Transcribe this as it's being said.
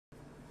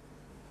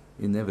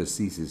it never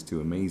ceases to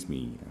amaze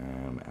me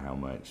how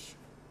much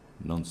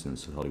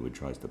nonsense Hollywood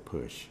tries to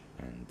push,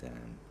 and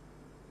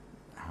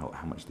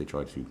how much they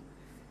try to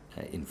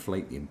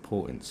inflate the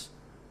importance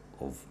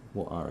of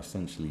what are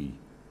essentially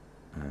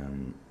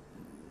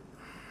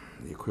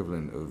the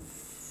equivalent of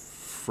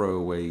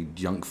throwaway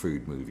junk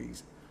food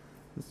movies.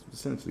 That's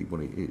essentially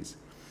what it is.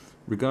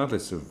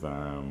 Regardless of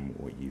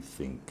what you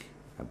think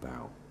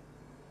about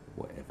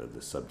whatever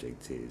the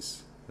subject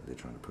is that they're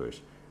trying to push,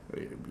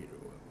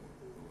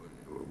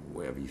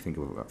 whatever you think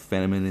about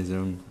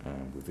feminism,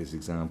 with this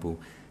example,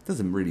 it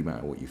doesn't really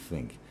matter what you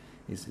think.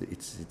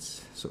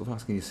 It's sort of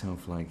asking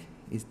yourself, like,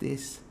 is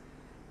this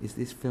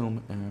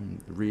film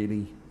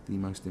really the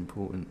most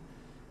important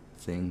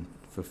thing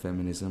for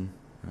feminism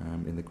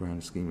in the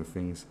grand scheme of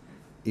things?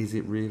 Is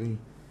it really?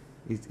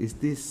 Is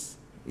this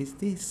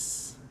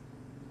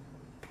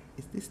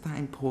that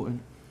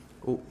important,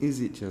 or is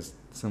it just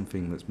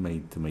something that's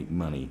made to make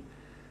money,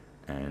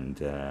 and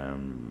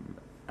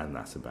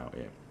that's about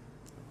it?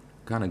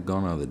 Kind of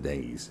gone are the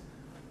days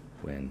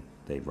when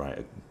they'd write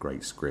a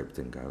great script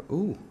and go,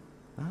 "Ooh,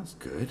 that's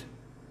good,"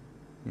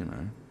 you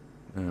know,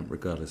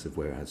 regardless of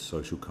whether it had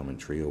social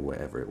commentary or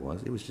whatever it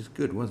was just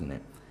good, wasn't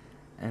it?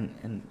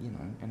 And you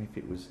know, and if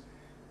it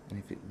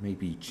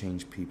maybe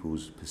changed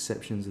people's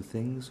perceptions of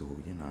things, or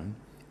you know,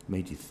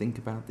 made you think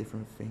about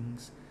different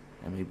things,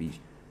 and maybe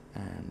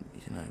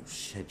you know,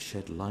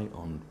 shed light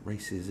on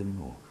racism,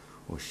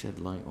 or shed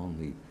light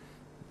on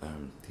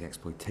the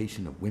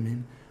exploitation of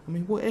women. I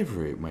mean,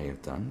 whatever it may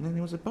have done, then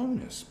it was a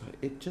bonus. But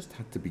it just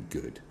had to be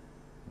good,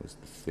 was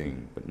the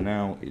thing. But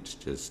now it's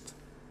just,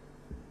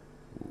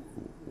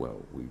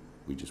 well,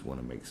 we just want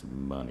to make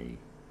some money,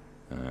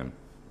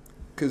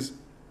 because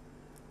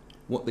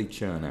what they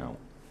churn out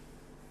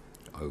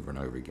over and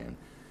over again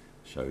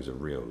shows a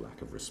real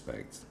lack of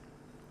respect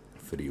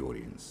for the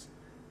audience,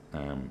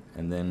 and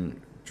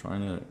then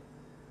trying to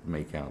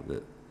make out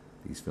that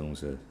these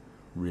films are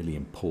really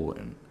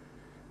important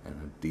and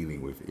are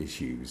dealing with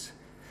issues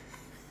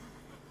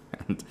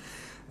and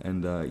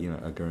you know,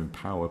 are going to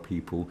empower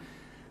people.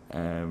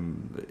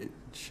 It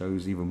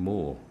shows even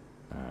more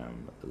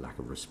lack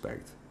of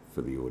respect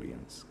for the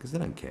audience, because they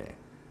don't care.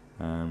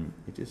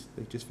 They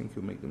just think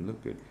it'll make them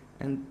look good.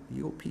 And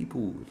your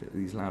people,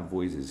 these loud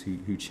voices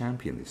who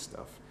champion this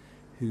stuff,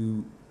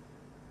 who,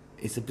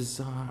 it's a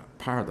bizarre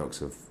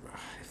paradox of,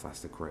 if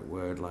that's the correct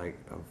word, like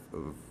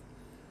of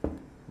you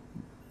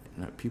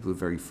know, people are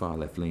very far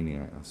left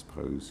leaning, I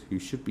suppose, who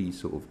should be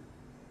sort of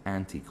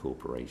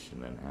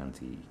anti-corporation and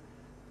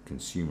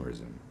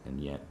anti-consumerism, and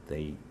yet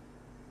they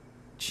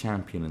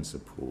champion and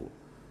support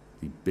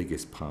the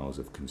biggest piles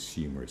of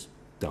consumerist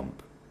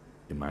dump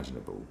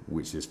imaginable,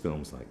 which is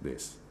films like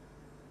this.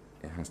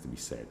 It has to be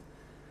said.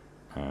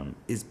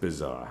 It's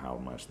bizarre how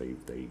much they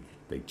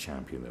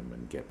champion them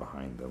and get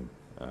behind them.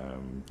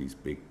 These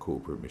big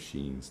corporate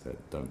machines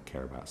that don't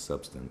care about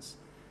substance.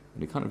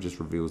 And it kind of just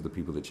reveals the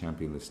people that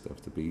champion this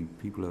stuff to be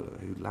people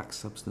who lack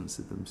substance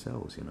in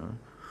themselves, you know?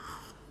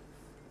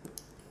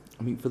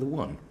 I mean, for the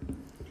one,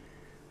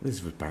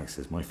 Elizabeth Banks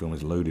says, my film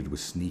is loaded with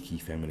sneaky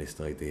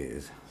feminist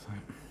ideas. So,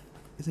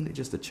 isn't it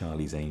just a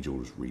Charlie's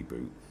Angels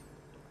reboot?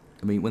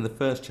 I mean, when the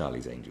first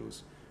Charlie's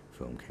Angels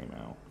film came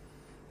out,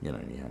 you know,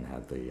 and you hadn't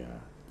had the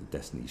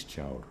Destiny's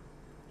Child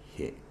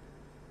hit.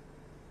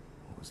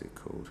 What was it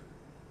called?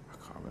 I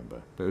can't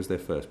remember. But it was their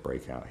first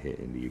breakout hit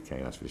in the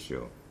UK, that's for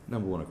sure.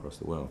 #1 across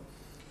the world.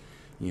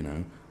 You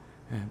know,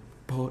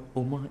 bought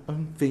all my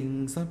own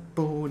things, I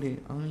bought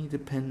it, I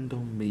depend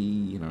on me.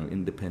 You know,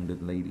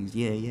 independent ladies,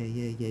 yeah. You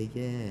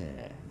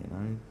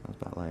know, that was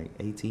about like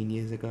 18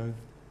 years ago.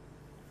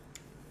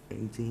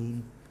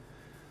 18,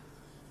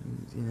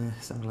 yeah,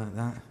 something like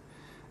that.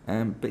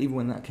 But even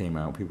when that came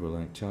out, people were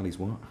like, Charlie's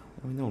what?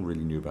 I mean, no one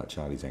really knew about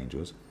Charlie's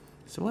Angels.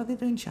 So why are they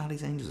doing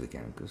Charlie's Angels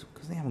again? Because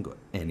they haven't got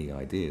any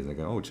ideas. They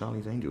go, oh,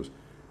 Charlie's Angels.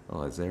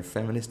 Oh, is there a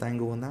feminist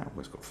angle on that? Well,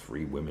 it's got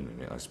 3 women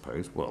in it, I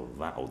suppose. Well,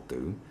 that'll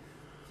do.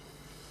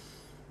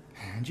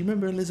 And do you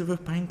remember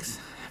Elizabeth Banks?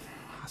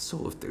 I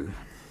sort of do.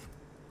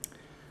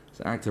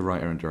 So actor,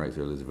 writer and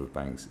director Elizabeth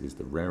Banks is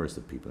the rarest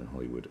of people in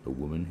Hollywood, a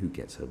woman who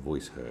gets her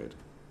voice heard.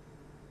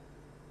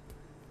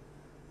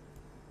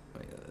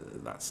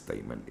 That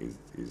statement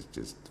is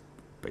just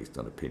based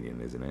on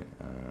opinion, isn't it?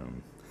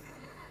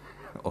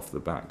 Off the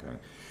bat, going,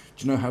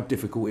 do you know how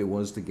difficult it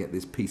was to get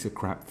this piece of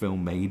crap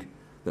film made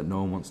that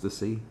no one wants to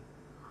see?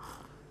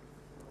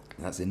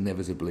 That's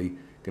inevitably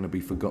going to be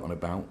forgotten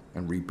about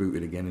and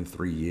rebooted again in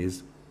 3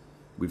 years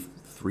with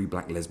 3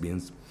 black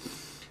lesbians.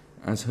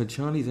 As her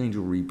Charlie's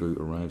Angel reboot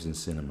arrives in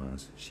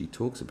cinemas, she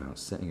talks about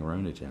setting her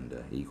own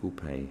agenda, equal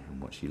pay,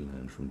 and what she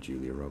learned from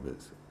Julia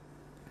Roberts.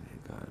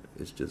 God,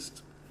 it's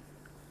just...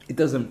 It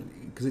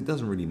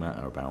doesn't really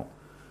matter about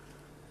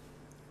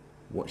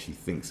what she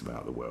thinks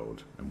about the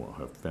world and what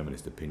her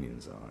feminist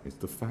opinions are. It's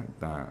the fact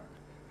that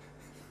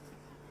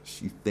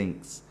she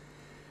thinks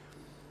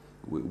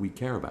we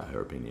care about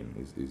her opinion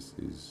is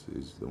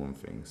the one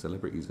thing.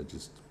 Celebrities are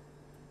just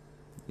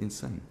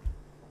insane.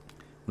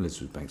 When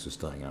Elizabeth Banks was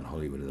starting out in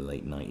Hollywood in the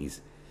late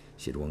 90s,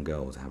 She had one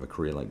goal, to have a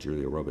career like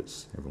Julia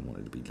Roberts. Everyone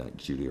wanted to be like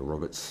Julia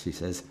Roberts, she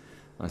says.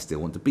 I still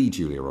want to be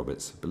Julia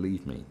Roberts,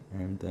 believe me.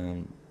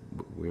 And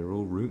we're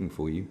all rooting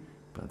for you,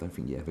 but I don't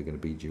think you're ever going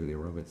to be Julia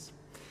Roberts.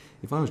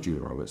 If I was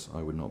Julia Roberts,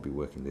 I would not be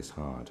working this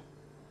hard.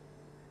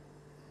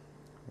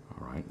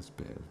 All right, that's a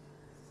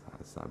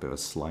bit of a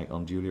slight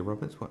on Julia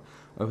Roberts. What?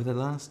 Over the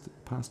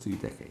past 2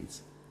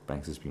 decades,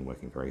 Banks has been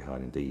working very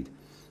hard indeed.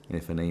 And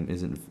if her name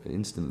isn't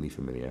instantly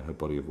familiar, her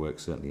body of work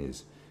certainly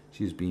is.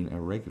 She has been a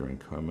regular in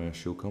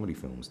commercial comedy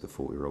films, The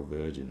 40-Year-Old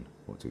Virgin,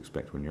 What to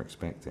Expect When You're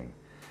Expecting.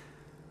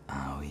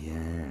 Oh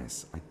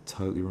yes, I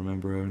totally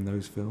remember her in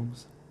those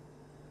films.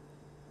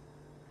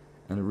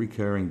 And a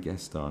recurring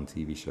guest star on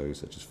TV shows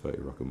such as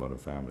 30 Rock and Modern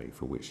Family,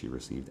 for which she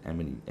received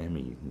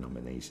Emmy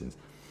nominations.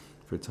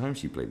 For a time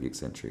she played the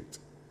eccentric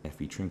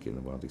Effie Trinket in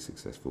the wildly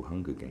successful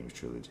Hunger Games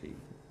trilogy,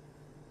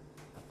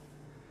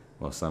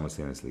 while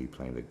simultaneously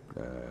playing the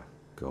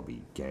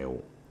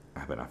Gail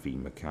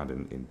Abernathy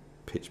McCadden in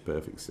Pitch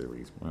Perfect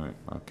series. Right,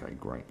 okay,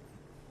 great.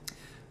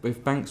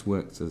 Both Banks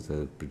worked as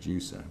a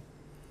producer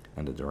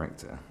and a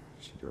director.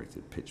 She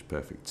directed Pitch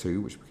Perfect 2,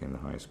 which became the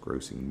highest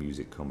grossing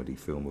music comedy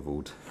film of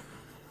all time.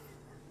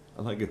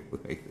 I like it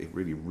when they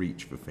really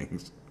reach for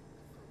things.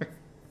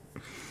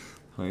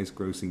 Highest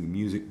grossing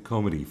music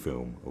comedy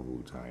film of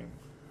all time.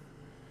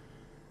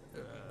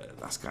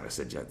 That's kind of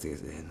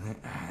subjective, isn't it?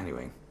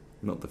 Anyway,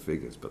 not the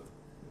figures, but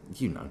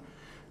you know.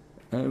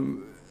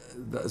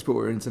 That's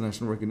brought her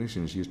international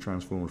recognition. She has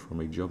transformed from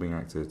a jobbing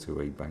actor to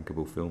a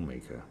bankable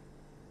filmmaker.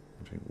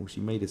 Well, she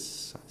made I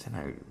don't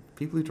know,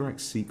 people who direct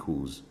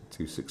sequels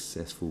to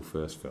successful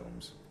first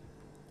films.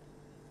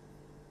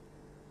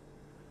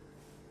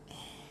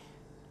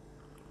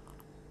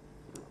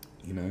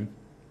 You know,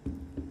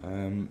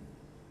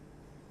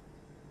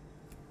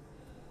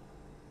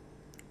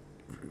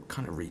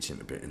 kind of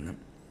reaching a bit, isn't it?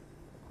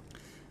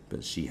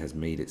 But she has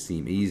made it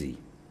seem easy.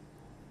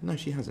 No,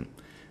 she hasn't.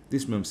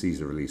 This month sees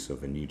the release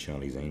of a new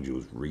Charlie's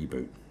Angels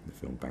reboot. The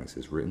film Banks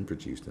has written,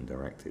 produced and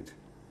directed.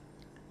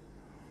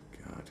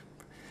 God.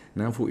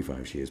 Now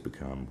 45, she has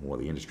become what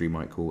the industry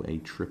might call a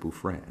triple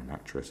threat, an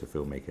actress, a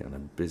filmmaker and a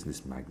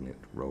business magnate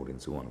rolled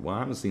into one. Well, I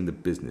haven't seen the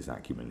business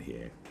acumen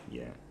here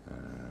yet.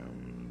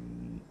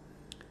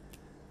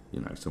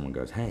 You know, someone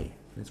goes, hey,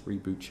 let's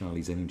reboot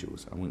Charlie's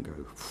Angels. I wouldn't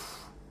go,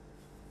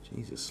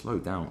 Jesus, slow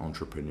down,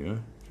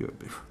 entrepreneur.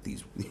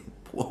 These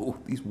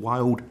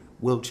wild,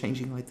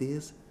 world-changing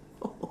ideas.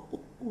 Hold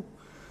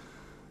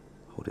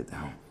it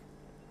down.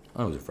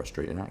 I was a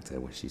frustrated actor,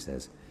 where she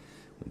says,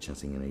 when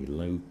chatting in a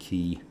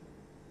low-key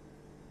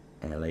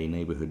LA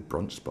neighborhood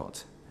brunch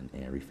spot, an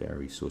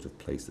airy-fairy sort of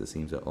place that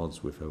seems at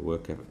odds with her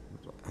work ethic.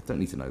 I don't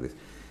need to know this.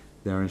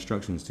 There are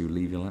instructions to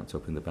leave your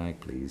laptop in the bag,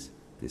 please.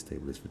 This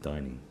table is for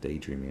dining,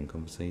 daydreaming and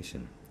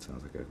conversation.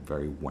 Sounds like a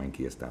very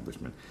wanky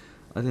establishment.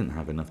 I didn't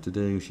have enough to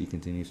do, she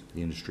continues.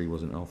 The industry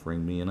wasn't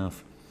offering me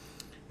enough.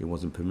 It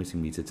wasn't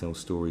permitting me to tell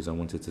stories I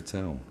wanted to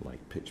tell,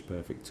 like Pitch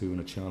Perfect 2 and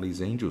a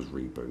Charlie's Angels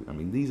reboot. I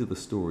mean, these are the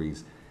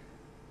stories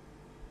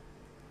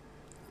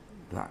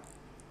that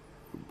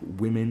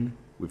women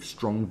with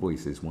strong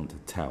voices want to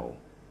tell.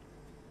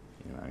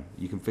 You know,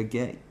 you can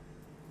forget,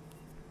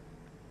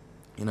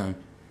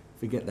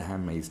 forget The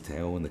Handmaid's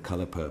Tale and The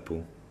Colour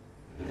Purple.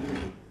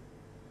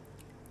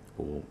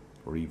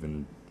 Or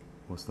even,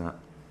 what's that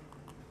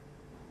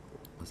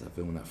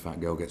film when that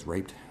fat girl gets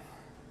raped?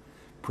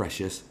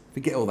 Precious.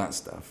 Forget all that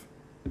stuff.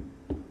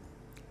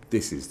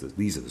 These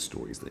are the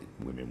stories that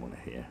women want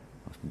to hear.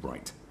 That's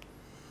right.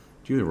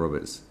 Julia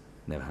Roberts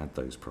never had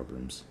those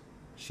problems.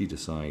 She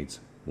decides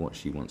what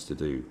she wants to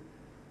do,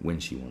 when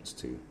she wants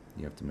to.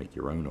 You have to make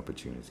your own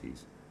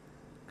opportunities.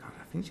 God,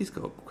 I think she's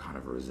got kind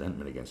of a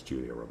resentment against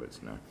Julia Roberts,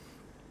 you know.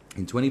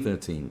 In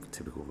 2013,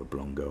 typical of a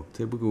blonde girl,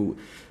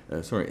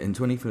 in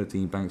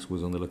 2013, Banks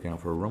was on the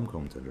lookout for a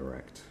rom-com to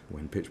direct.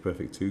 When Pitch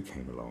Perfect 2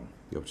 came along,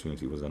 the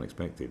opportunity was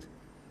unexpected.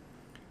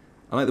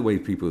 I like the way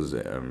people's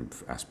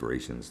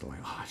aspirations are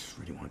like, I just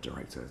really want to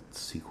direct a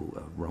sequel,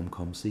 a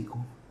rom-com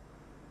sequel.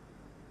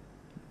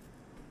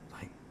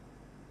 Like,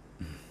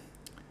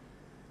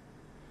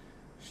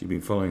 she'd been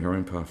following her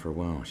own path for a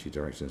while. She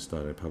directed and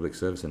started a public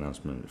service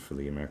announcement for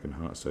the American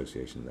Heart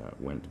Association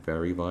that went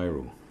very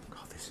viral.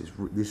 God,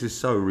 this is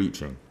so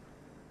reaching.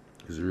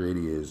 This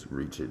really is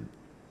reaching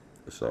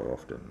so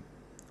often.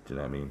 Do you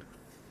know what I mean?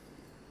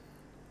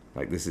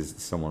 Like, this is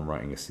someone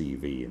writing a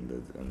CV,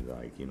 and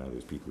like, you know,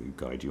 there's people who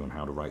guide you on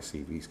how to write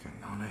CVs going,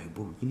 oh no,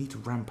 well, you need to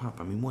ramp up.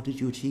 I mean, what did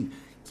you achieve?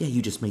 Yeah,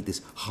 you just made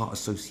this Heart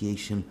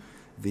Association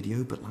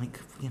video, but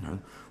like, you know,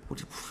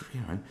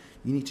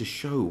 you need to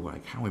show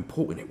like how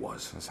important it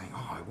was. And saying,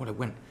 oh, well,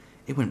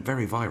 it went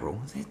very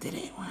viral. I said, did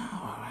it?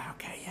 Wow,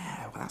 okay,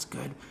 yeah, well, that's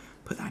good.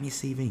 Put that on your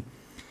CV.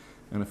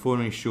 And a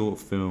foreign short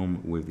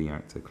film with the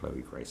actor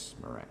Chloe Grace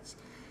Moretz.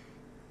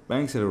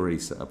 Banks had already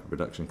set up a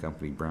production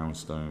company,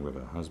 Brownstone, with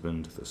her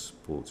husband, the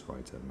sports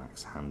writer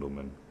Max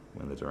Handelman,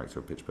 when the director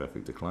of Pitch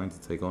Perfect declined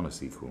to take on a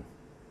sequel.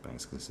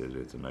 Banks considered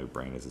it a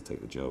no-brainer to take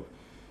the job.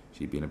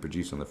 She'd been a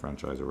producer on the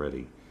franchise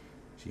already.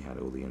 She had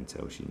all the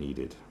intel she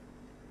needed.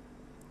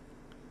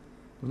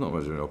 There's not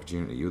much of an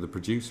opportunity. You're the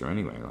producer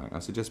anyway. Like, I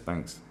suggest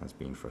Banks has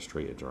been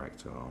frustrated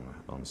director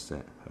on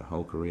set her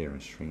whole career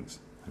and shrinks.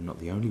 I'm not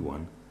the only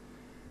one.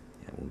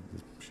 Yeah, well,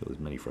 I'm sure there's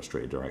many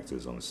frustrated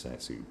directors on the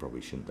set who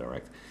probably shouldn't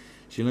direct.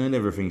 She learned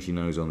everything she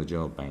knows on the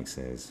job, Banks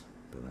says,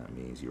 but that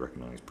means you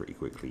recognise pretty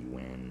quickly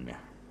when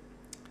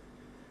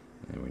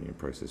you're in a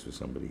process with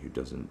somebody who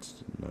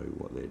doesn't know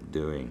what they're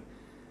doing.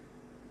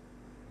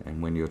 And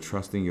when you're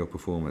trusting your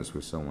performance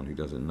with someone who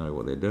doesn't know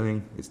what they're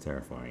doing, it's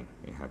terrifying.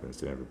 It happens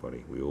to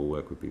everybody. We all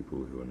work with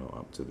people who are not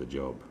up to the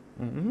job.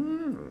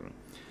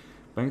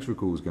 Banks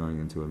recalls going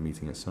into a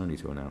meeting at Sony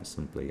to announce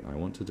simply, I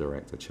want to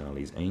direct a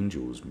Charlie's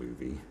Angels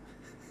movie.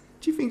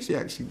 Do you think she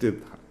actually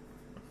did that?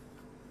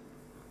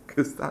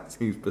 Because that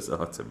seems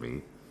bizarre to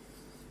me.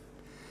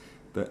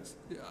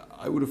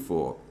 I would have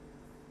thought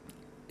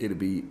it'd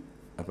be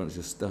a bunch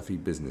of stuffy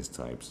business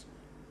types,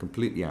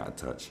 completely out of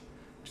touch,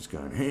 just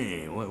going,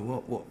 hey,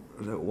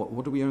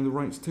 what do we own the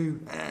rights to?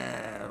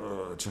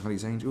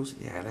 Charlie's Angels?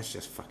 Yeah, let's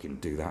just fucking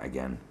do that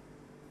again.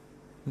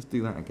 Let's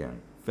do that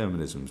again.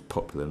 Feminism's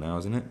popular now,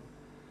 isn't it?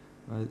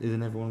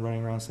 Isn't everyone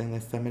running around saying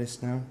they're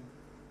feminists now?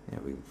 Yeah,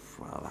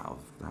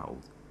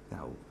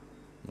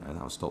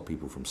 that'll stop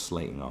people from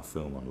slating our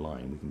film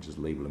online. We can just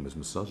label them as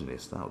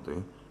misogynists. That'll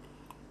do.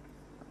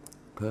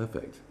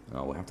 Perfect.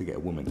 Oh, we'll have to get a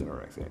woman to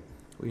direct it.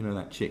 Well, you know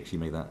that chick, she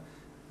made that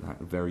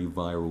very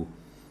viral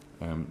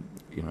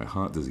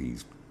heart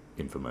disease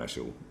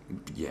infomercial.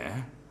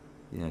 Yeah,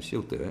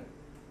 she'll do it.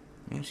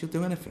 Yeah, she'll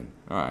do anything.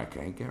 All right,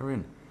 okay, get her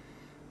in.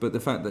 But the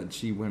fact that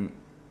she went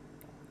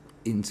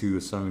into a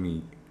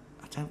Sony,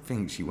 I don't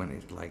think she went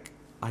in,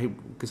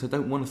 because I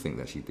don't want to think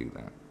that she'd do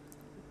that.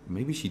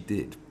 Maybe she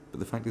did, but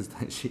the fact is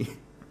that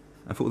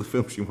of all the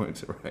films she wanted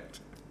to direct,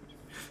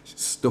 she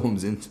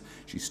storms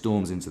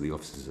into the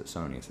offices at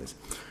Sony and says,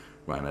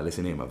 right, now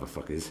listen here,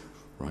 motherfuckers,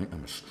 right,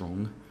 I'm a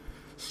strong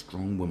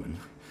woman,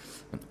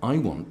 and I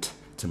want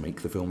to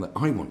make the film that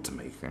I want to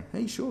make. And,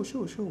 hey, sure.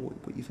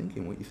 What are you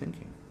thinking?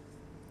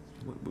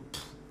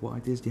 What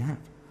ideas do you have?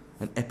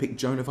 An epic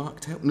Joan of Arc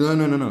tale?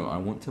 No. I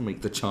want to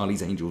make the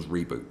Charlie's Angels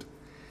reboot.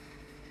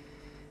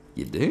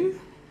 You do?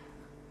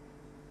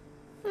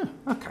 Yeah,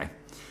 okay.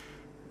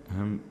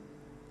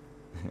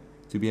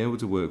 To be able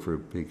to work for a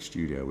big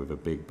studio with a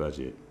big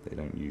budget, they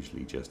don't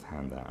usually just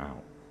hand that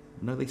out.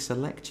 No, they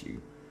select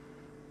you.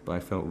 But I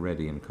felt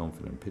ready and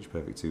confident. Pitch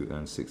Perfect 2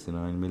 earned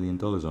 $69 million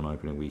on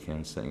opening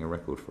weekend, setting a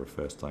record for a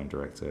first-time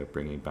director,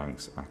 bringing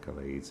Banks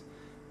accolades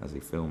as a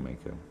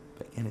filmmaker.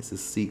 But again, it's a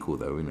sequel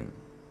though, isn't it?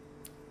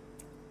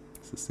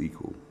 It's a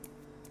sequel.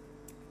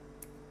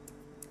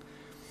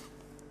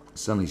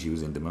 Suddenly she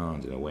was in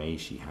demand in a way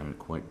she hadn't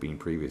quite been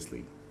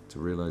previously. To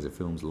realise a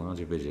film's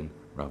larger vision,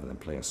 rather than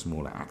play a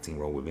smaller acting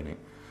role within it.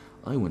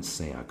 I wouldn't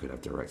say I could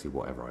have directed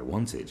whatever I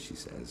wanted, she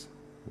says.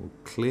 Well,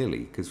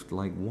 clearly, because,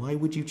 why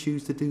would you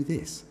choose to do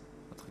this?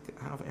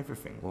 Out of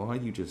everything, why are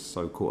you just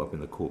so caught up in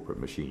the corporate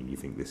machine you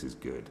think this is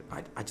good?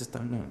 I just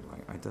don't know.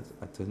 I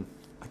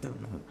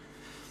don't know.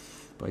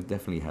 But I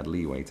definitely had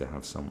leeway to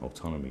have some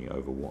autonomy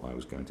over what I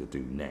was going to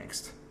do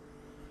next.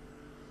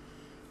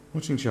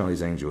 Watching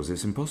Charlie's Angels,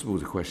 it's impossible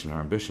to question our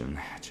ambition.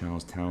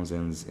 Charles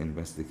Townsend's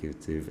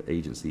investigative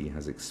agency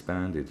has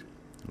expanded.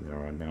 There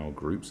are now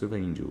groups of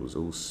angels,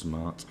 all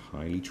smart,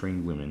 highly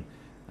trained women,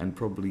 and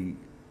probably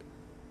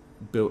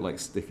built like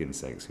stick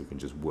insects who can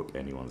just whoop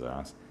anyone's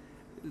ass.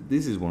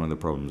 This is one of the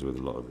problems with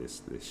a lot of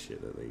this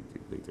shit that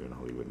they do in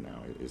Hollywood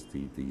now, is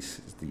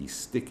the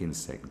stick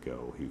insect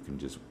girl who can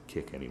just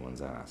kick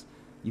anyone's ass.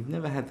 You've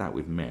never had that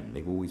with men.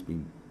 They've always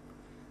been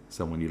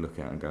someone you look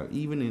at and go,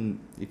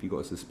 if you've got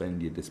to suspend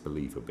your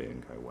disbelief a bit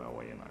and go,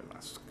 well,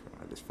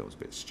 this feels a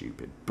bit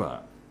stupid.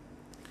 But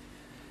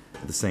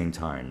at the same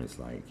time, it's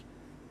like,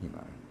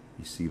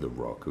 you see The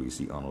Rock or you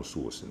see Arnold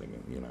Schwarzenegger,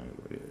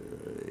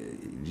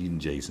 even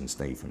Jason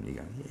Statham, you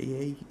go,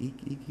 yeah,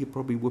 he could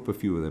probably whoop a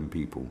few of them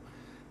people.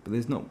 But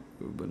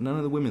none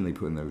of the women they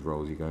put in those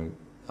roles, you go,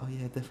 oh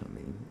yeah,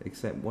 definitely.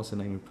 Except, what's her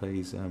name who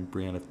plays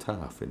Brienne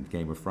Tough in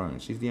Game of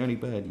Thrones? She's the only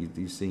bird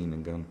you've seen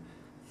and gone,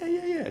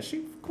 yeah.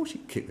 Of course she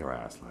kicked her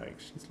ass.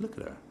 Look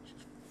at her.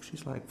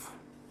 She's like,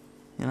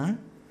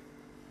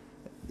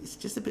 it's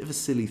just a bit of a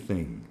silly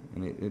thing,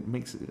 and it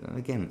makes it. And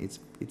again,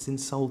 it's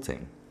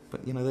insulting.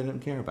 But they don't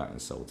care about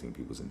insulting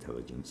people's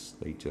intelligence.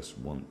 They just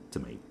want to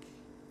make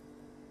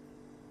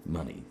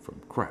money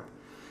from crap.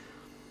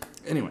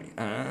 Anyway,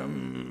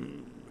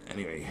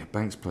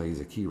 Banks plays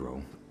a key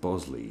role.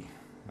 Bosley.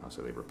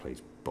 So they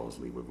replaced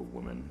Bosley with a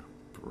woman.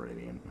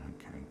 Brilliant.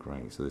 Okay,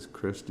 great. So there's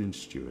Kristen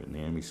Stewart,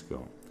 Naomi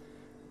Scott,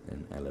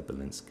 and Ella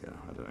Balinska.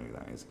 I don't know who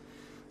that is.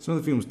 Some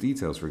of the film's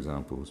details, for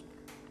example,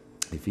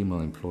 a female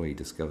employee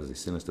discovers a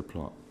sinister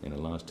plot in a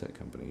large tech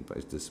company, but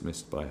is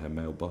dismissed by her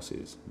male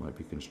bosses. Might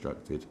be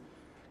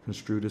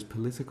construed as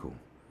political.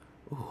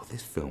 Oh,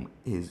 this film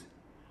is...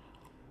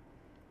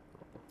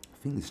 I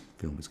think this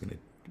film is going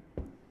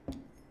to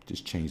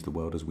just change the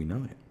world as we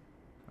know it.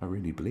 I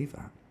really believe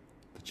that.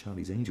 The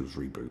Charlie's Angels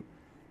reboot.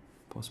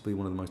 Possibly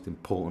one of the most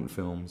important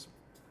films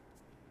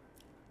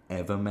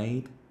ever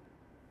made.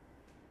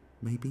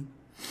 Maybe.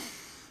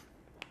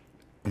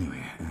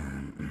 Anyway,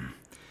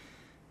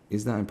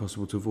 Is that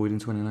impossible to avoid in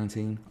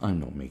 2019? I'm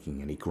not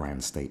making any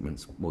grand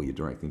statements while you're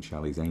directing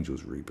Charlie's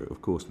Angels reboot.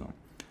 Of course not.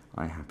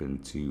 I happen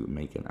to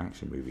make an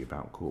action movie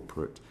about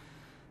corporate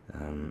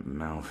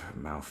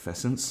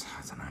malfeasance.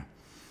 I don't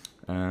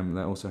know.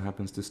 That also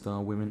happens to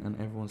star women, and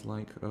everyone's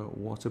like,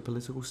 what a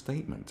political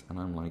statement. And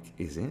I'm like,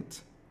 is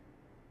it?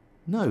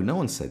 No, no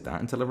one said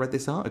that until I read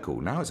this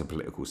article. Now it's a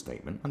political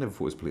statement. I never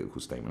thought it was a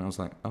political statement. I was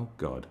like, oh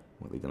God,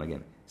 what have they done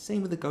again?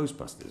 Same with the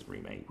Ghostbusters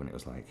remake, when it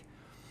was like,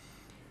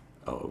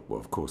 oh, well,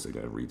 of course they're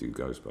going to redo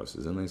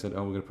Ghostbusters. And they said,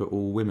 oh, we're going to put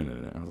all women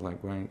in it. I was like,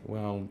 right,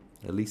 well,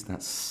 at least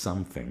that's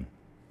something.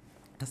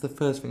 That's the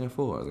first thing I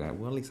thought. I was like,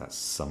 well, at least that's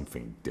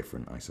something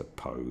different, I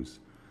suppose.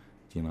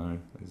 You know,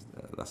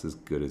 that's as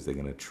good as they're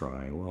going to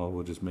try. Well,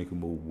 we'll just make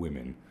them all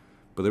women.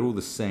 But they're all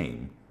the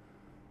same.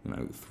 You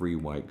know, three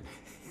white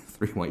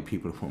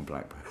people and one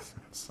black person.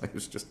 So it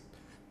was just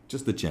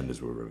the genders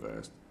were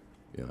reversed,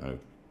 you know.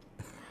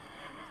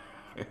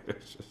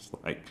 It's just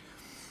like,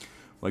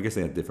 well, I guess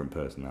they had different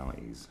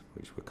personalities,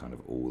 which were kind of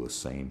all the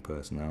same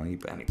personality.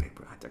 But anyway,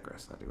 I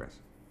digress.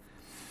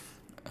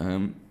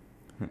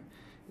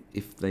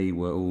 If they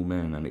were all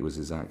men and it was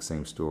the exact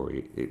same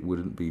story, it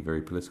wouldn't be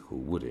very political,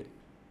 would it?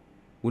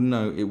 Well,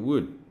 no, it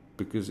would,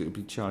 because it would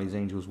be Charlie's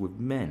Angels with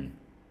men,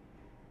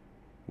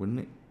 wouldn't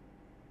it?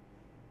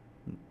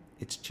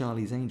 It's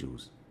Charlie's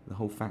Angels. The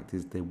whole fact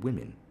is they're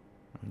women.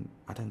 I mean,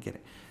 I don't get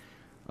it.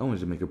 I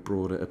wanted to make a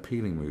broader,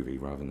 appealing movie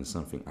rather than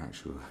something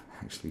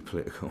actually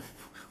political.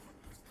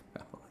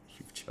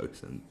 You've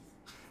chosen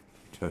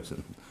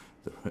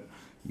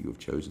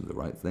the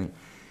right thing.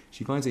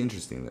 She finds it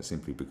interesting that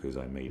simply because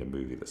I made a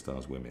movie that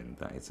stars women,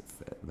 that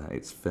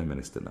it's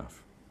feminist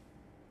enough.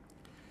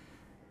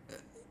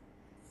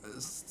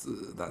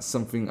 That's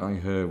something I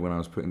heard when I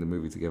was putting the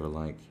movie together,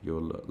 like,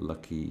 you're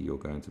lucky you're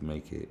going to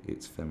make it,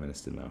 it's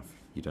feminist enough,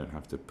 you don't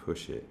have to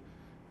push it.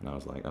 And I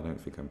was like, I don't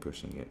think I'm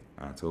pushing it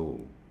at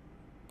all.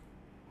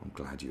 I'm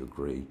glad you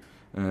agree.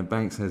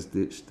 Banks has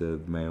ditched the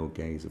male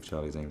gaze of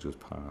Charlie's Angels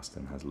past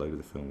and has loaded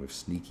the film with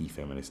sneaky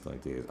feminist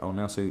ideas. Oh,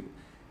 now so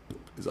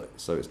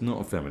it's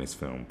not a feminist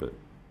film, but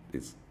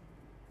it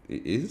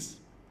is?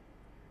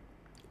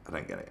 I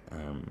don't get it.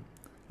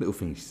 Little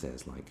things she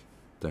says, like,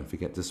 don't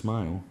forget to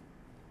smile.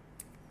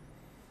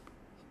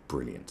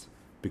 Brilliant.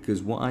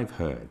 Because what I've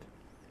heard,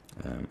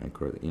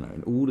 you know,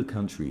 in all the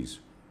countries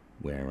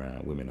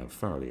where women are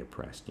thoroughly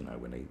oppressed, you know,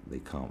 when they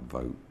can't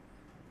vote,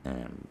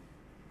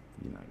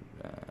 you know,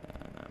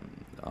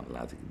 aren't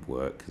allowed to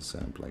work in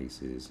certain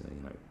places,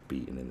 you know,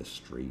 beaten in the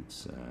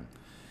streets,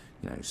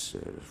 you know,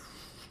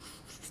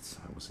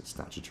 what's it?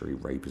 Statutory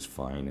rape is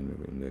fine in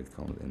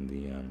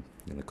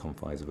the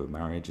confines of a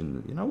marriage,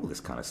 and you know, all this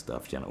kind of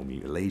stuff, genital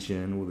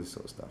mutilation, all this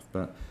sort of stuff.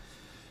 But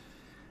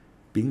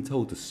being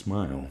told to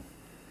smile,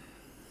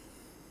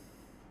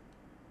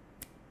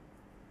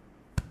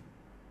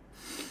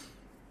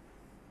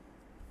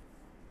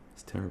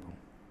 it's terrible.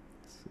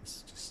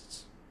 It's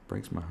just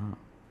breaks my heart.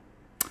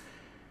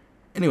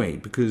 Anyway,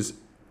 because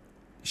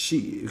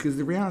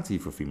the reality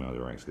for female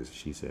directors,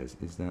 she says,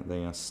 is that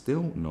they are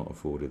still not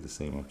afforded the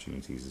same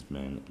opportunities as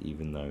men,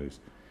 even those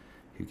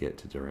who get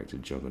to direct a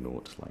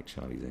juggernaut like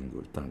Charlie's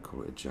Angels. Don't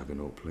call it a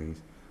juggernaut,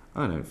 please.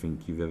 I don't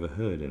think you've ever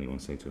heard anyone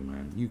say to a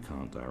man, you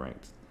can't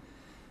direct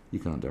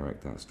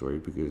that story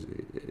because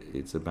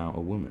it's about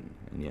a woman.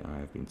 And yet I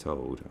have been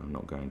told, I'm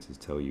not going to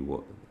tell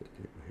you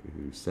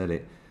who said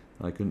it,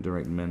 I couldn't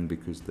direct men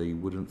because they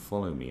wouldn't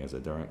follow me as a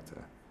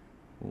director.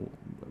 Well,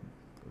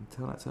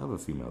 tell that to other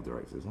female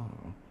directors. I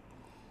don't know.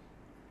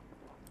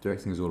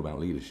 Directing is all about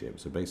leadership,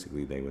 so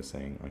basically they were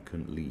saying I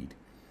couldn't lead.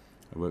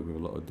 I work with a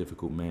lot of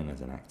difficult men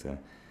as an actor,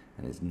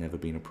 and it's never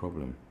been a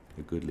problem.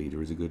 A good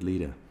leader is a good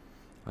leader.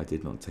 I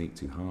did not take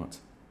to heart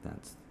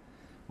that's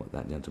what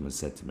that gentleman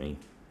said to me,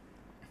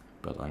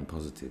 but I'm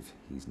positive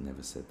he's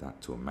never said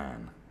that to a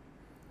man.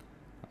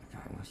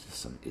 Okay, well, that's just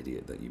some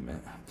idiot that you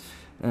met.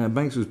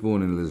 Banks was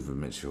born in Elizabeth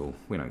Mitchell.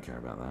 We don't care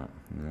about that.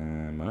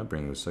 My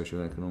upbringing was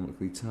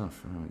socio-economically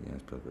tough. Oh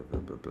yes, blah blah blah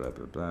blah blah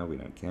blah blah. We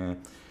don't care.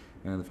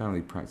 The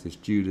family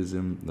practiced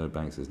Judaism, though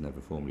Banks has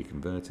never formally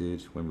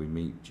converted. When we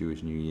meet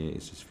Jewish New Year,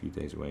 it's just a few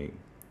days away.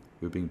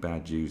 We're being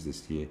bad Jews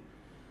this year.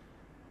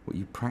 What,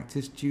 you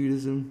practice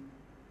Judaism,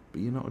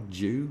 but you're not a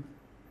Jew?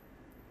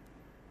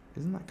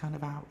 Isn't that kind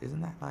of out?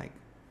 Isn't that like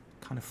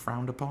kind of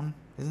frowned upon?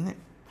 Isn't it?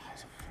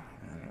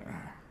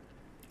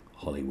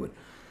 Hollywood.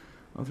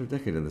 After a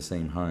decade in the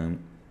same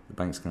home, the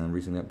Banks clan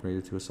recently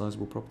upgraded to a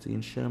sizable property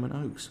in Sherman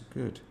Oaks.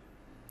 Good.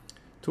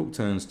 Talk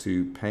turns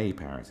to pay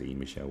parity.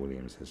 Michelle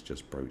Williams has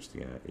just broached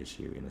the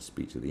issue in a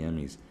speech at the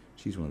Emmys.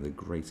 She's one of the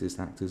greatest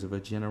actors of her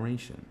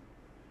generation.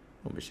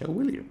 Well, Michelle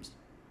Williams.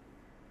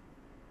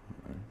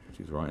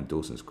 She's right in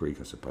Dawson's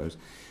Creek, I suppose.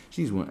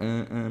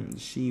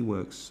 She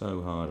works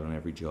so hard on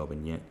every job,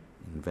 and yet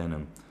in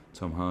Venom,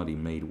 Tom Hardy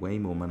made way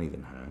more money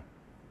than her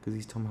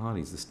because Tom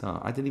Hardy's the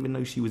star. I didn't even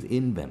know she was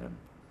in Venom.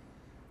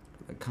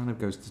 That kind of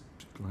goes to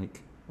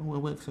like, oh, I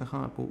work so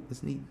hard, but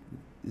isn't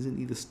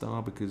he the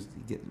star because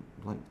he get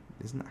like?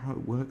 Isn't that how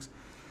it works?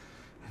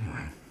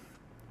 Anyway,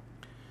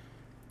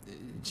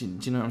 do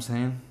you know what I'm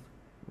saying?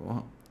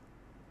 What?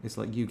 It's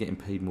like you getting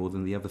paid more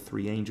than the other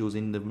 3 angels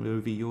in the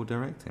movie you're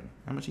directing.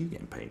 How much are you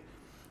getting paid?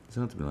 It's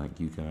hard to be like,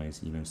 you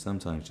guys,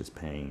 sometimes just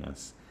paying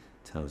us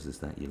tells us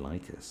that you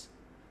like us.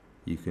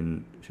 You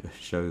can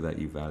show that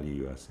you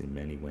value us in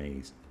many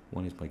ways.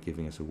 One is by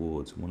giving us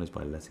awards. One is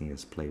by letting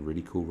us play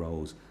really cool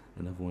roles.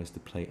 Another one is to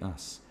play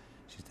us.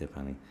 She's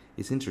deadpanning.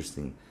 It's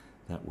interesting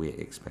that we're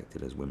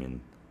expected as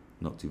women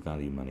not to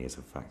value money as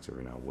a factor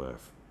in our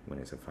worth when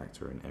it's a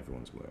factor in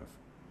everyone's worth.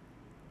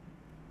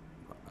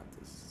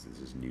 This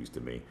is news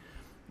to me.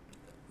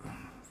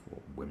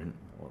 Women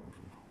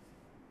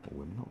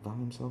not value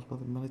themselves by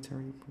the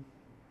military?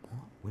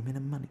 What? Women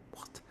and money?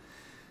 What?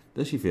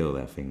 Does she feel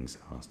that things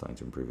are starting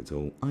to improve at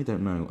all? I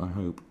don't know. I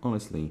hope.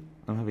 Honestly,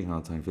 I'm having a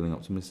hard time feeling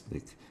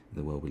optimistic in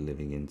the world we're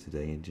living in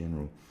today in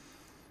general.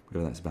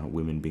 Whether that's about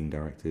women being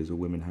directors or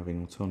women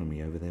having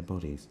autonomy over their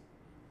bodies.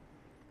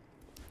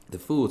 The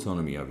full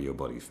autonomy over your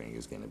body thing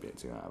is getting a bit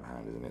too out of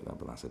hand, isn't it?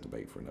 But that's a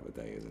debate for another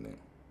day, isn't it?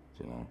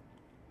 Do you know?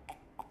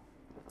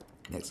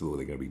 Next of all,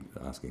 they're going to be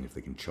asking if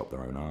they can chop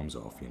their own arms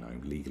off,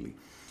 legally.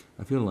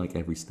 I feel like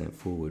every step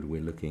forward,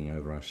 we're looking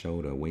over our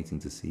shoulder, waiting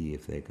to see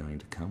if they're going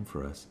to come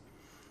for us.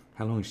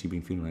 How long has she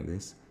been feeling like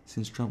this?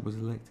 Since Trump was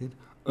elected?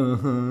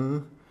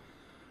 In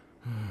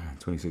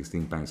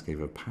 2016, Banks gave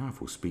a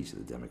powerful speech at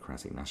the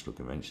Democratic National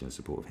Convention in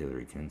support of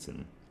Hillary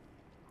Clinton.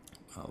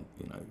 Well,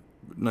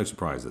 no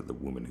surprise that the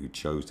woman who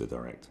chose to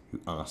direct, who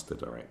asked to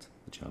direct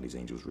the Charlie's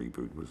Angels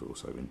reboot, was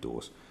also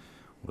endorsed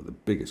one of the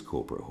biggest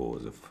corporate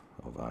whores of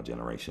our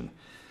generation,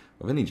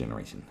 of any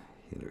generation,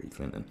 Hillary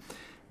Clinton,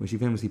 when she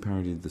famously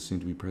parodied the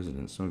soon-to-be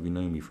president. Some of you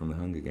know me from the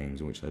Hunger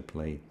Games, in which I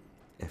play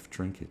F.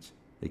 Trinket,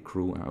 a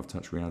cruel,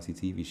 out-of-touch reality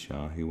TV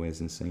star who wears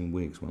insane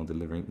wigs while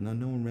delivering... No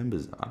one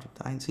remembers.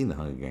 I ain't seen the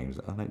Hunger Games.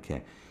 I don't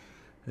care.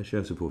 Her show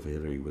of support for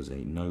Hillary was a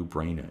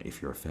no-brainer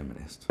if you're a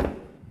feminist. Oh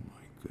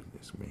my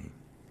goodness me.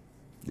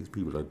 These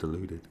people are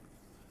deluded.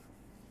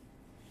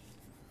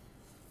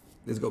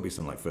 There's got to be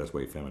some first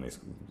wave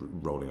feminists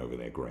rolling over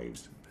their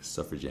graves,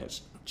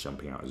 suffragettes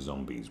jumping out as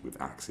zombies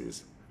with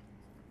axes.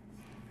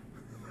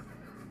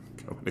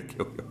 Going to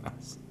kill your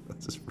ass.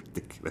 That's just a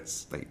ridiculous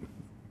statement.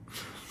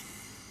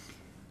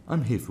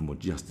 I'm here for more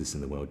justice in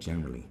the world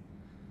generally.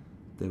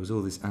 There was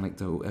all this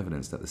anecdotal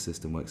evidence that the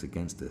system works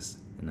against us,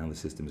 and now the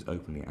system is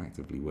openly,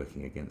 actively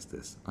working against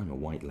us. I'm a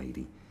white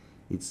lady.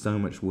 It's so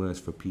much worse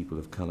for people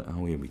of colour.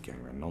 Oh, here we go,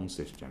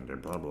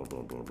 non-cisgender, blah, blah,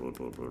 blah, blah, blah,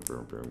 blah, blah,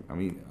 blah, blah. I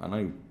mean, I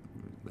know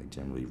they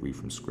generally read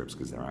from scripts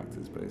because they're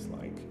actors, but it's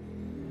like,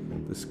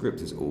 the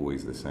script is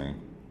always the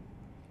same.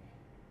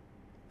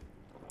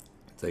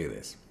 I'll tell you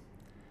this.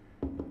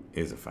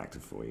 Here's a factor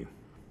for you.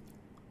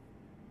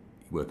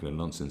 You work in a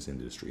nonsense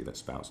industry that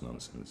spouts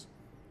nonsense.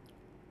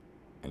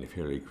 And if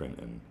Hillary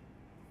Clinton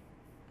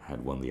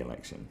had won the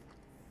election,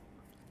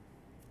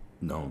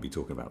 no one would be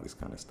talking about this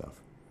kind of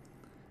stuff.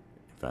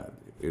 In fact,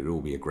 it would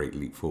all be a great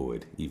leap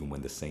forward, even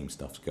when the same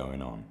stuff's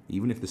going on.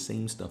 Even if the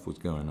same stuff was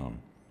going on.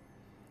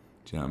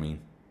 Do you know what I mean?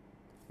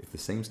 If the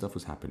same stuff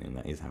was happening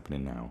that is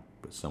happening now,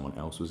 but someone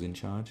else was in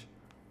charge,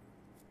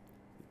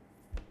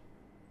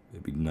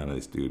 there'd be none of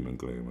this doom and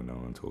gloom and no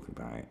one talking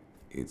about it.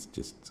 It's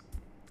just,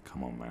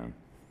 come on, man.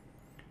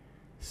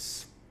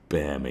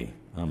 Spare me.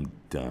 I'm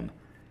done.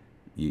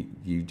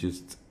 You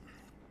just...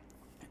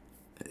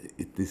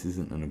 this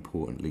isn't an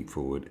important leap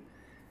forward.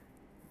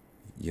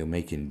 You're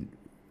making...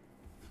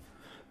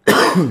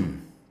 you're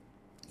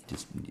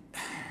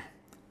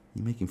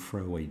making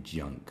throwaway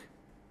junk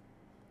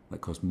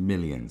that costs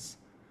millions.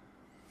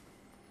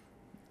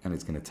 And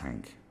it's going to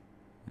tank.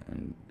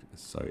 And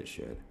so it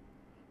should.